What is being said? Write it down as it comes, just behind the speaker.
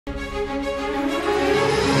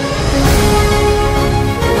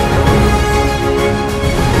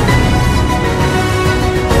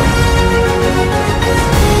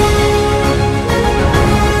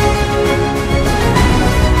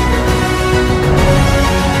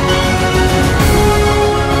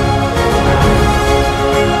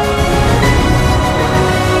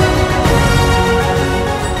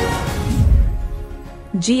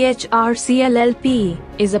GHRC LLP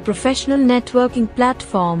is a professional networking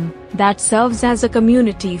platform that serves as a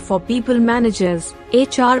community for people managers,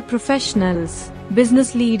 HR professionals,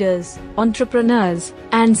 business leaders, entrepreneurs,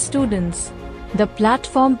 and students. The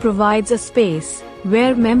platform provides a space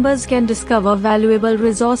where members can discover valuable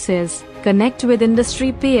resources, connect with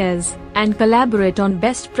industry peers, and collaborate on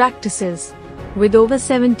best practices. With over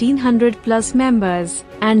 1700 plus members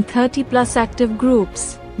and 30 plus active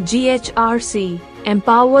groups, GHRC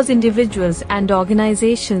empowers individuals and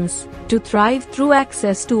organizations to thrive through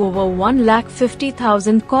access to over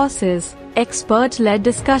 150,000 courses, expert-led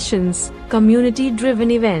discussions,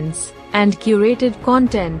 community-driven events, and curated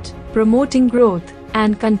content, promoting growth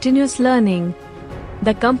and continuous learning.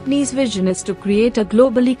 The company's vision is to create a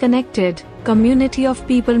globally connected community of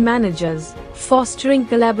people managers, fostering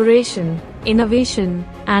collaboration, innovation,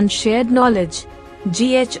 and shared knowledge.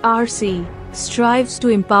 GHRC strives to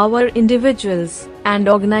empower individuals and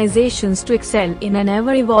organizations to excel in an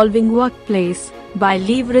ever-evolving workplace by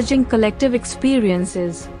leveraging collective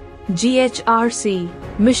experiences. GHRC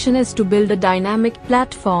mission is to build a dynamic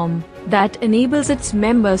platform that enables its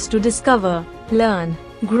members to discover, learn,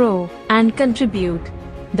 grow, and contribute.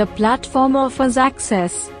 The platform offers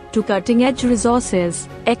access to cutting-edge resources,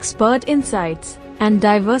 expert insights, and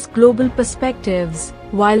diverse global perspectives,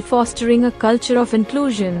 while fostering a culture of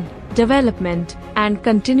inclusion, development, and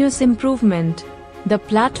continuous improvement. The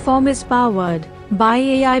platform is powered by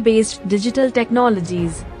AI-based digital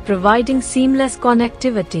technologies, providing seamless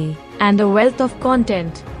connectivity and a wealth of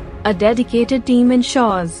content. A dedicated team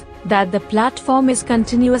ensures that the platform is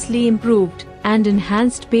continuously improved and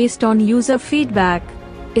enhanced based on user feedback.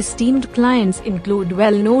 Esteemed clients include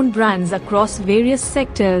well-known brands across various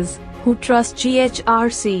sectors who trust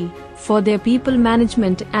GHRC for their people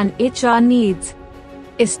management and HR needs.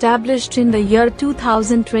 Established in the year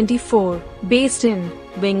 2024, based in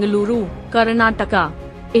Bengaluru, Karnataka,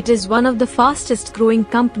 it is one of the fastest growing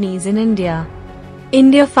companies in India.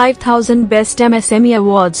 India 5000 Best MSME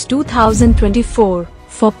Awards 2024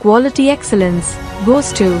 for quality excellence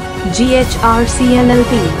goes to GHRC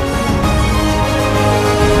LLP.